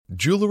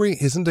Jewelry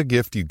isn't a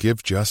gift you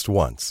give just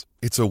once.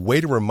 It's a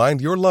way to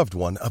remind your loved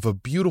one of a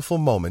beautiful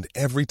moment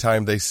every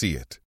time they see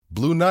it.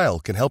 Blue Nile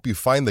can help you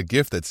find the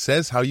gift that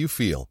says how you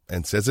feel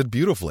and says it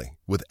beautifully,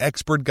 with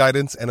expert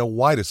guidance and a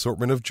wide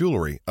assortment of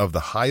jewelry of the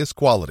highest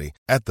quality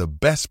at the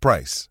best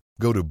price.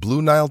 Go to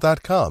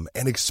BlueNile.com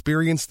and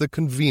experience the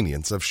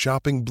convenience of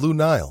shopping Blue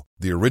Nile,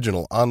 the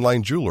original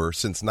online jeweler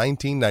since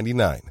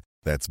 1999.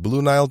 That's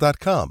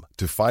BlueNile.com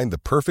to find the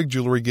perfect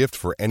jewelry gift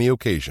for any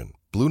occasion.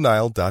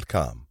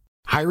 BlueNile.com.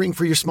 Hiring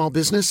for your small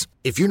business?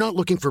 If you're not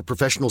looking for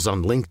professionals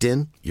on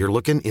LinkedIn, you're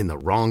looking in the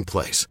wrong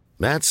place.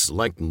 That's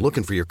like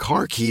looking for your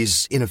car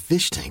keys in a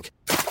fish tank.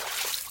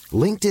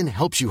 LinkedIn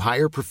helps you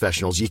hire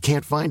professionals you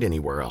can't find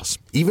anywhere else,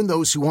 even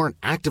those who aren't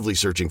actively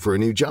searching for a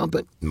new job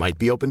but might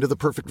be open to the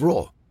perfect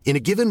role. In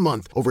a given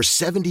month, over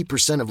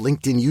 70% of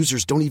LinkedIn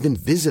users don't even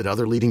visit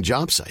other leading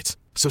job sites.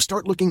 So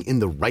start looking in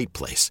the right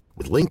place.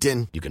 With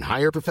LinkedIn, you can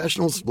hire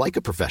professionals like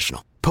a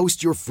professional.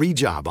 Post your free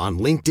job on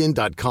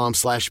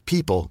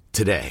linkedin.com/people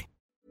today.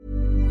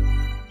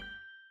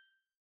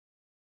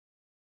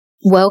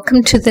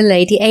 Welcome to the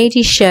Lady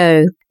Adi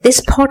Show. This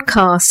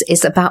podcast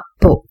is about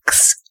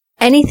books.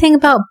 Anything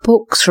about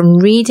books, from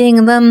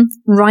reading them,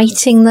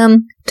 writing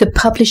them, to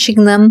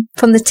publishing them,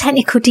 from the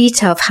technical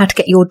detail of how to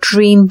get your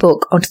dream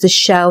book onto the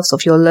shelves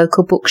of your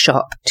local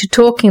bookshop, to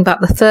talking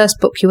about the first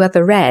book you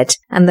ever read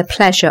and the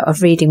pleasure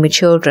of reading with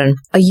children.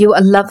 Are you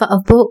a lover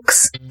of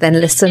books? Then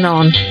listen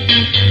on. Listen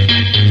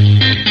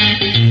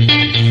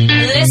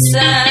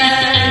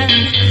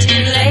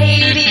to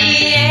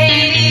Lady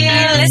Adi,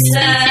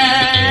 listen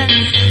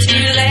to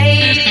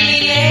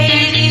Lady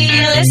Adi,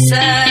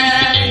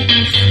 listen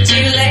to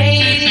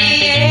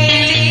Lady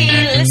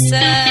Adi,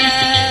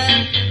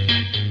 listen.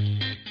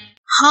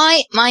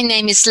 Hi, my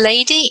name is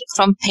Lady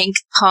from Pink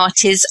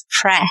Parties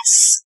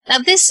Press. Now,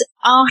 this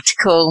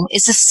article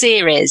is a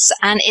series,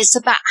 and it's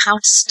about how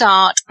to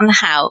start and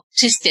how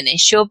to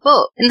finish your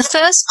book. In the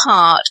first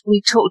part,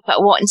 we talked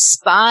about what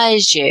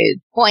inspires you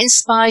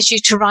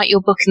to write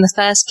your book in the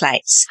first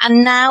place.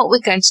 And now we're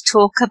going to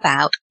talk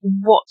about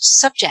what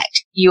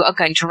subject you are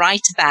going to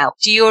write about.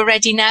 Do you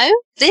already know?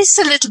 This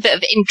is a little bit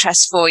of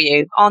interest for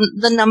you on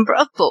the number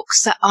of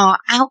books that are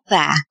out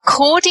there.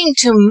 According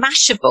to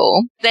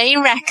Mashable, they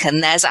reckon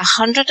there's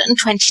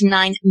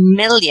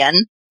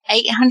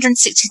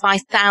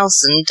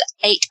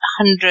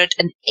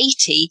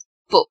 129,865,880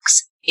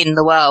 books in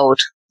the world.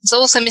 There's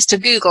also Mr.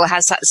 Google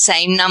has that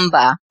same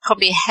number,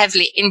 probably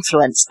heavily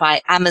influenced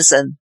by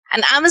Amazon.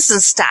 And Amazon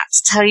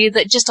stats tell you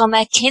that just on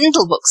their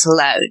Kindle books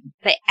alone,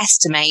 they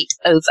estimate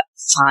over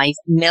 5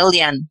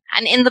 million.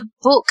 And in the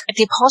book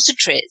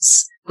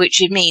depositories,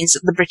 which means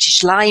the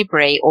British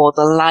Library or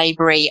the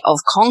Library of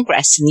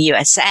Congress in the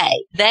USA,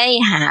 they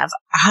have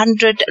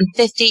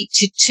 150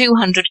 to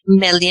 200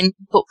 million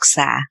books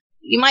there.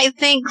 You might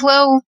think,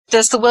 well,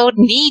 does the world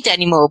need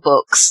any more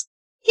books?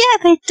 Yeah,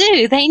 they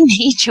do. They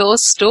need your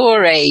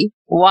story.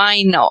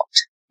 Why not?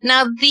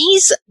 Now,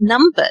 these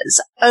numbers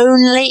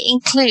only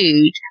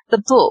include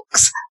the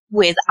books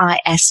with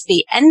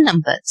ISBN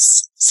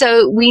numbers.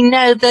 So we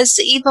know there's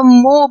even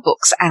more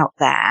books out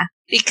there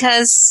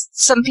because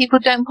some people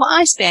don't put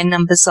ISBN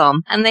numbers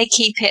on and they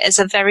keep it as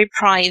a very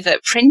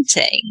private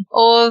printing,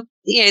 or,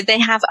 they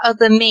have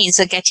other means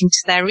of getting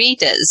to their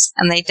readers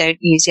and they don't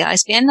use the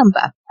ISBN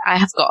number. I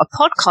have got a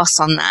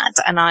podcast on that,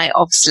 and I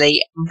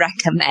obviously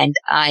recommend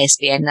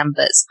ISBN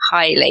numbers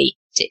highly,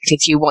 particularly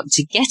if you want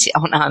to get it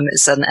on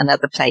Amazon and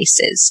other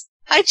places.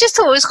 I just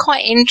thought it was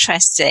quite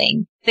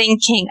interesting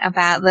thinking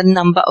about the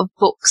number of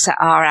books that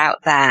are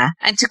out there.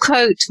 And to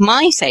quote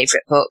my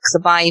favourite book, the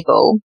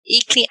Bible,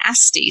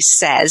 Ecclesiastes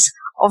says,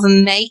 "Of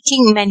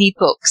making many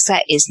books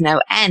there is no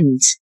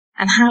end."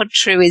 And how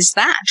true is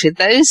that with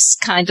those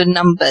kind of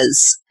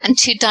numbers? And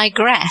to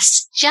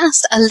digress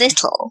just a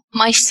little,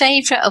 my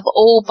favourite of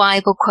all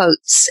Bible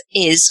quotes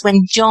is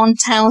when John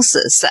tells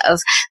us that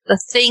of the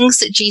things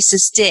that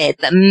Jesus did,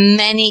 that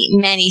many,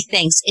 many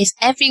things, if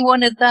every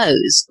one of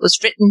those was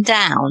written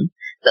down,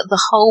 that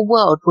the whole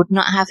world would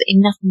not have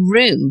enough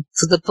room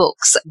for the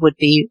books that would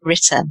be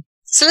written.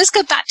 So let's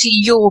go back to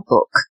your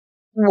book.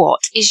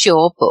 What is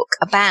your book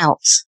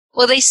about?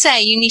 Well, they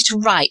say you need to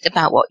write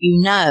about what you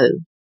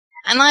know.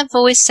 And I've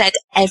always said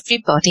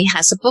everybody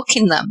has a book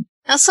in them.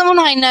 Now, someone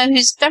I know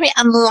who's very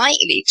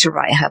unlikely to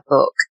write her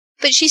book,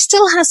 but she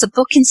still has a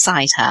book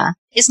inside her,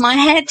 is my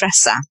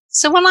hairdresser.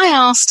 So when I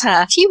asked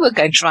her, if you were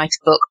going to write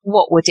a book,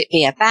 what would it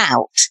be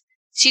about?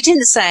 She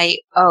didn't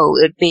say, oh,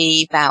 it would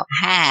be about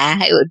hair.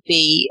 It would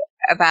be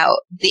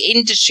about the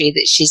industry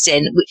that she's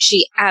in, which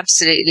she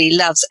absolutely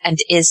loves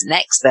and is an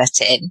expert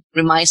in.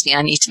 Reminds me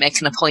I need to make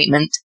an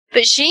appointment.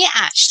 But she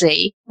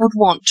actually would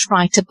want to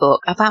write a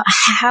book about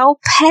how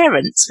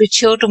parents with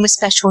children with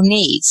special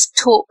needs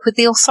talk with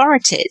the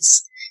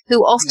authorities,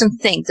 who often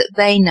think that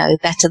they know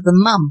better than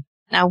mum.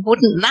 Now,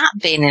 wouldn't that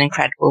be an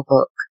incredible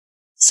book?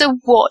 So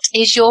what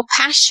is your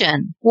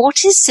passion?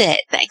 What is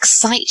it that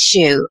excites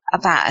you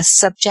about a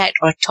subject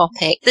or a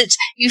topic that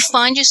you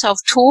find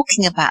yourself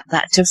talking about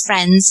that to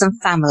friends and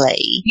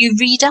family? You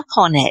read up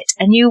on it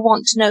and you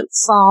want to know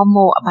far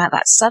more about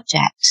that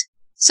subject.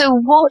 So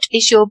what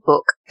is your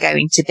book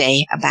going to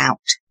be about?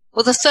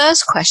 Well, the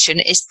first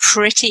question is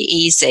pretty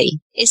easy.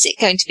 Is it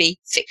going to be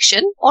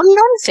fiction or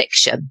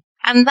non-fiction?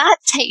 And that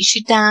takes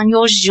you down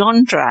your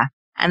genre.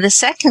 And the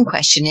second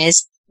question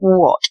is,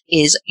 what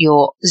is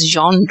your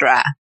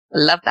genre? I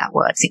love that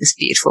word. I think it's a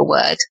beautiful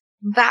word.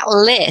 That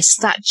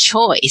list, that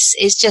choice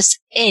is just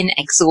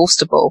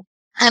inexhaustible.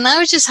 And I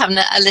was just having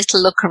a little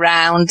look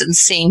around and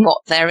seeing what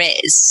there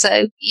is.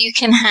 So you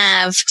can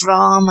have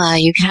drama,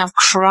 you can have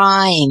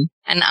crime,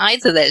 and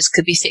either of those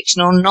could be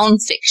fiction or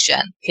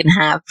non-fiction. You can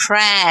have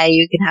prayer,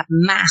 you can have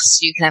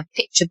maths, you can have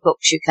picture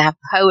books, you can have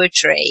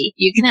poetry,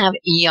 you can have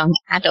young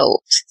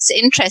adult. It's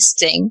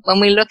interesting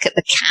when we look at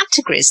the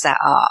categories that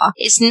are,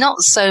 it's not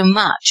so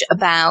much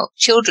about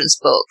children's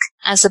book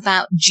as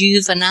about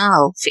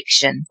juvenile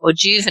fiction or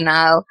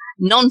juvenile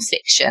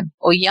non-fiction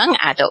or young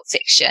adult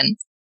fiction.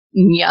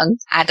 Young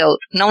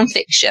adult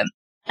non-fiction.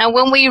 Now,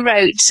 when we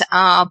wrote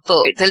our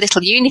book, The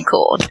Little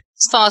Unicorn,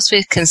 as far as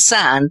we're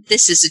concerned,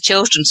 this is a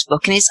children's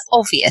book, and it's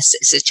obvious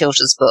it's a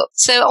children's book.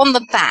 So on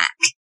the back,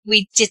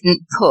 we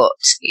didn't put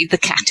the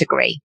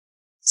category.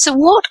 So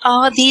what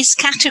are these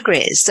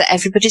categories that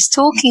everybody's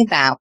talking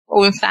about?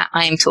 Or in fact,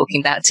 I am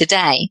talking about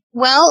today?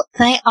 Well,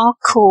 they are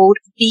called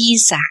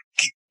BISAC,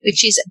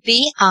 which is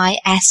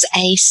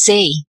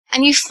BISAC.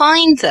 And you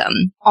find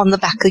them on the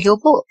back of your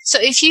book. So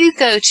if you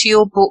go to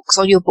your books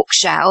on your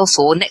bookshelf,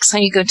 or next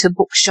time you go to a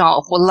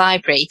bookshop or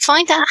library,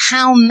 find out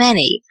how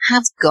many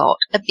have got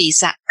a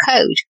BISAC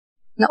code.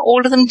 Not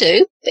all of them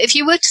do, but if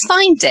you were to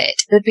find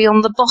it, it would be on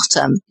the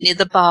bottom near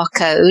the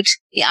barcode,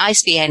 the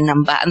ISBN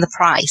number and the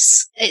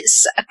price.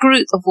 It's a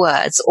group of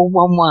words or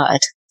one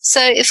word.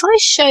 So if I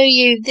show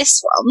you this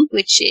one,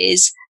 which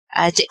is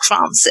Dick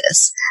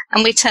Francis,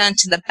 and we turn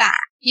to the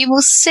back, you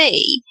will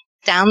see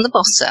down the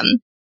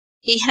bottom,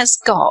 he has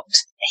got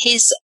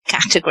his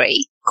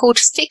category called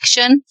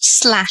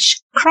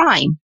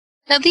fiction/crime.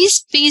 Now,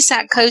 these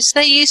BISAC codes,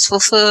 they're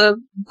useful for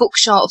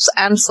bookshops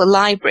and for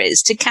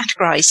libraries to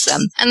categorize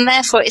them, and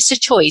therefore it's a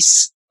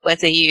choice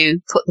whether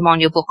you put them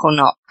on your book or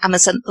not.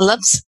 Amazon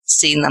loves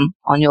seeing them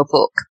on your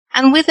book.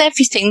 And with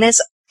everything, there's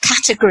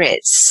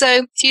categories.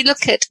 So if you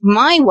look at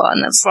my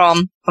one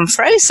from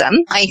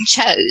Frozen, I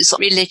chose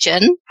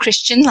religion,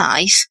 Christian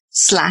life,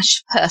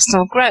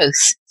 /personal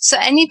growth. So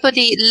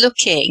anybody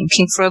looking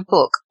for a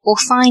book will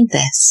find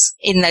this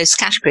in those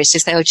categories.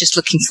 If they were just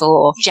looking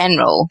for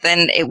general,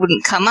 then it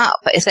wouldn't come up.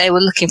 But if they were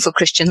looking for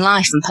Christian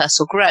life and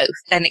personal growth,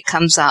 then it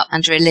comes up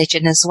under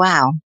religion as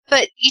well.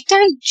 But you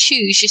don't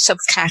choose your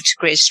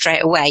subcategories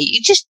straight away.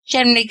 You just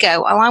generally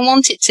go, oh, I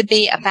want it to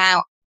be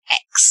about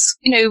X.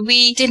 You know,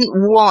 we didn't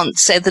want,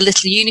 say, The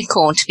Little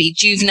Unicorn to be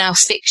juvenile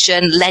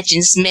fiction,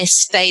 legends,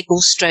 myths,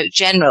 fables,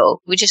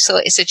 general. We just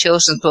thought it's a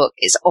children's book.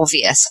 It's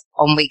obvious.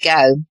 On we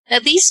go. Now,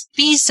 these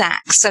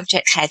BISAC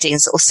subject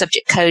headings or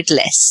subject code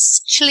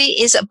lists actually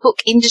is a book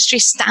industry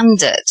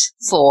standard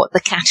for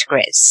the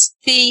categories.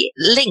 The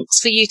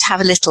links for you to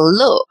have a little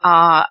look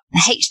are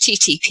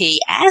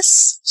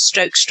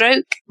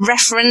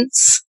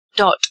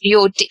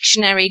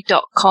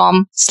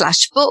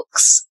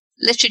https://reference.yourdictionary.com/books,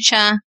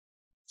 literature,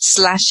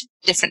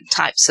 /different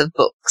types of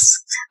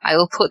books. I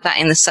will put that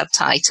in the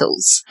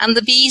subtitles. And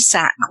the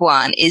BISAC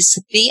one is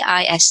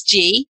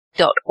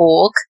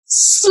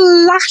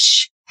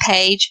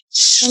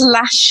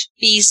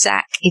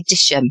bisAC.org/page/BISAC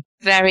edition.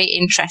 Very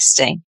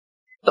interesting.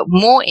 But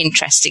more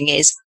interesting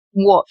is,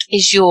 what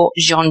is your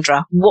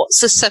genre?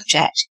 What's the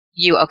subject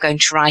you are going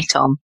to write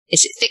on?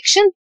 Is it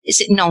fiction? Is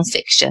it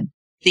non-fiction?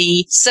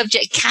 The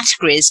subject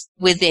categories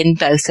within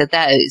both of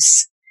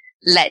those.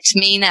 Let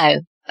me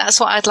know.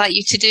 That's what I'd like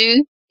you to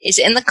do. Is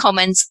in the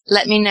comments,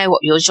 let me know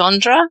what your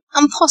genre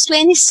and possibly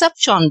any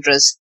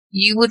subgenres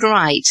you would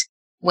write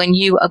when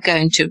you are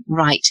going to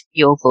write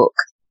your book.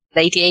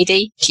 Lady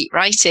AD, keep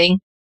writing.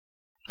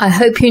 I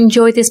hope you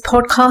enjoyed this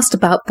podcast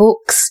about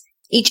books.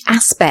 Each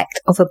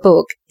aspect of a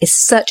book is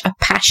such a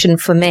passion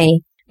for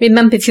me.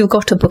 Remember, if you've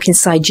got a book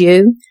inside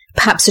you,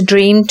 perhaps a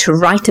dream to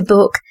write a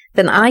book,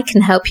 then I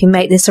can help you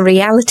make this a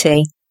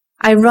reality.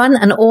 I run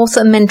an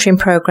author mentoring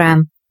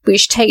program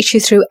which takes you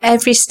through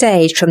every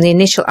stage from the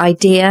initial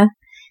idea,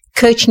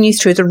 coaching you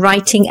through the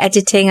writing,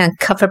 editing and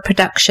cover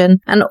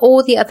production and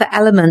all the other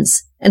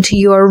elements until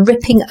you are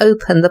ripping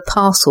open the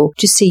parcel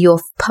to see your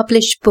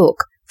published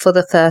book for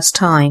the first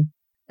time.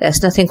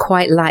 There's nothing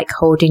quite like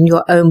holding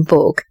your own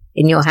book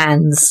in your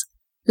hands.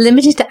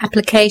 Limited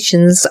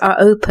applications are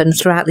open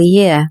throughout the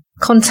year.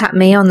 Contact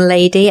me on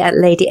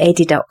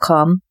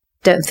lady@ladyad.com.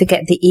 Don't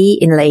forget the E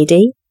in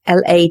lady,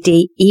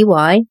 LADEY,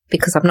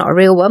 because I'm not a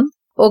real one.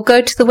 Or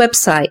go to the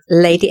website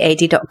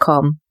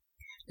ladyad.com.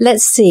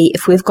 Let's see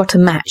if we've got a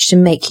match to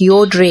make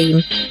your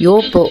dream,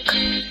 your book,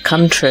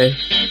 come true.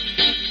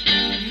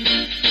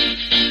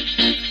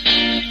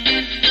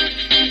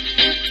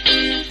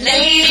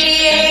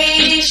 Lady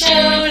AD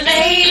Show,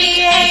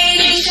 Lady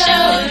AD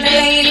Show,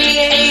 Lady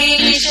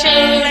AD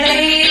Show,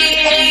 Lady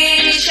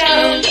AD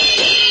Show.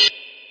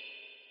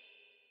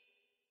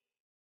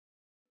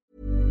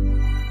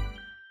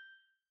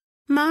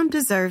 Mom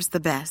deserves the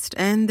best,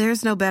 and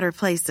there's no better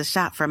place to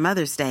shop for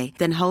Mother's Day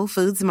than Whole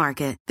Foods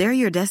Market. They're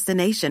your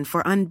destination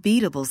for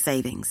unbeatable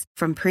savings,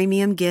 from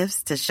premium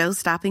gifts to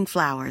show-stopping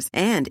flowers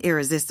and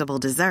irresistible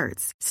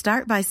desserts.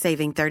 Start by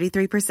saving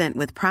 33%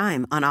 with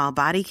Prime on all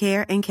body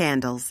care and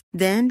candles.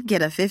 Then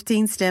get a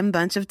 15-stem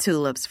bunch of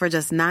tulips for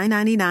just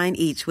 $9.99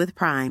 each with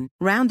Prime.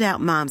 Round out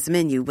Mom's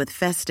menu with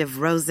festive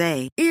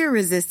rosé,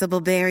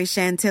 irresistible berry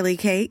chantilly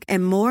cake,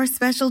 and more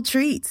special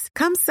treats.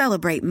 Come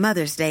celebrate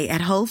Mother's Day at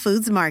Whole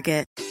Foods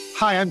Market.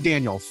 Hi, I'm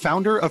Daniel,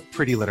 founder of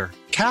Pretty Litter.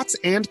 Cats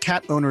and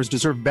cat owners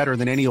deserve better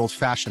than any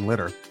old-fashioned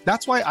litter.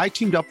 That's why I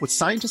teamed up with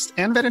scientists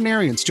and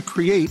veterinarians to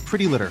create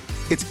Pretty Litter.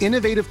 Its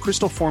innovative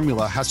crystal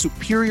formula has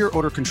superior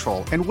odor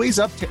control and weighs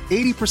up to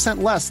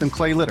 80% less than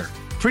clay litter.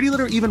 Pretty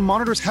Litter even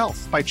monitors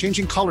health by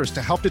changing colors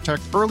to help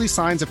detect early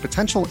signs of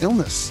potential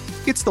illness.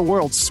 It's the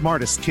world's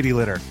smartest kitty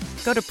litter.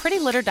 Go to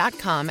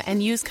prettylitter.com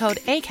and use code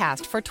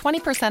ACAST for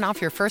 20%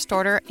 off your first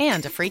order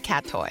and a free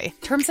cat toy.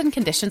 Terms and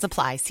conditions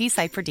apply. See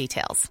site for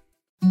details.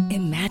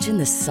 Imagine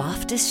the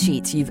softest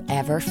sheets you've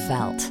ever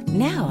felt.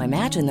 Now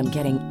imagine them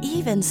getting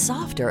even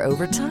softer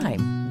over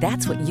time.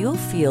 That's what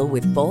you'll feel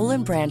with Boll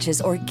 &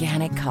 Branch's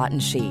organic cotton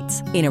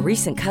sheets. In a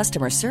recent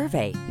customer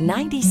survey,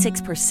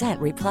 96%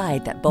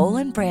 replied that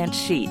Boll & Branch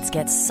sheets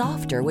get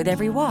softer with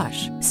every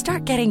wash.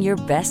 Start getting your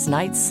best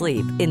night's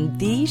sleep in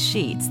these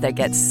sheets that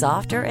get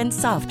softer and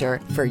softer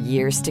for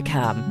years to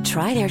come.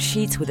 Try their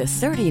sheets with a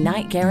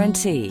 30-night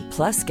guarantee.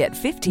 Plus, get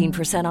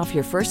 15% off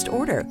your first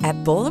order at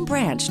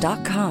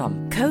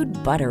bollandbranch.com. Code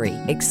BUTTERY.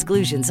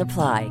 Exclusions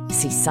apply.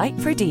 See site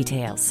for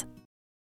details.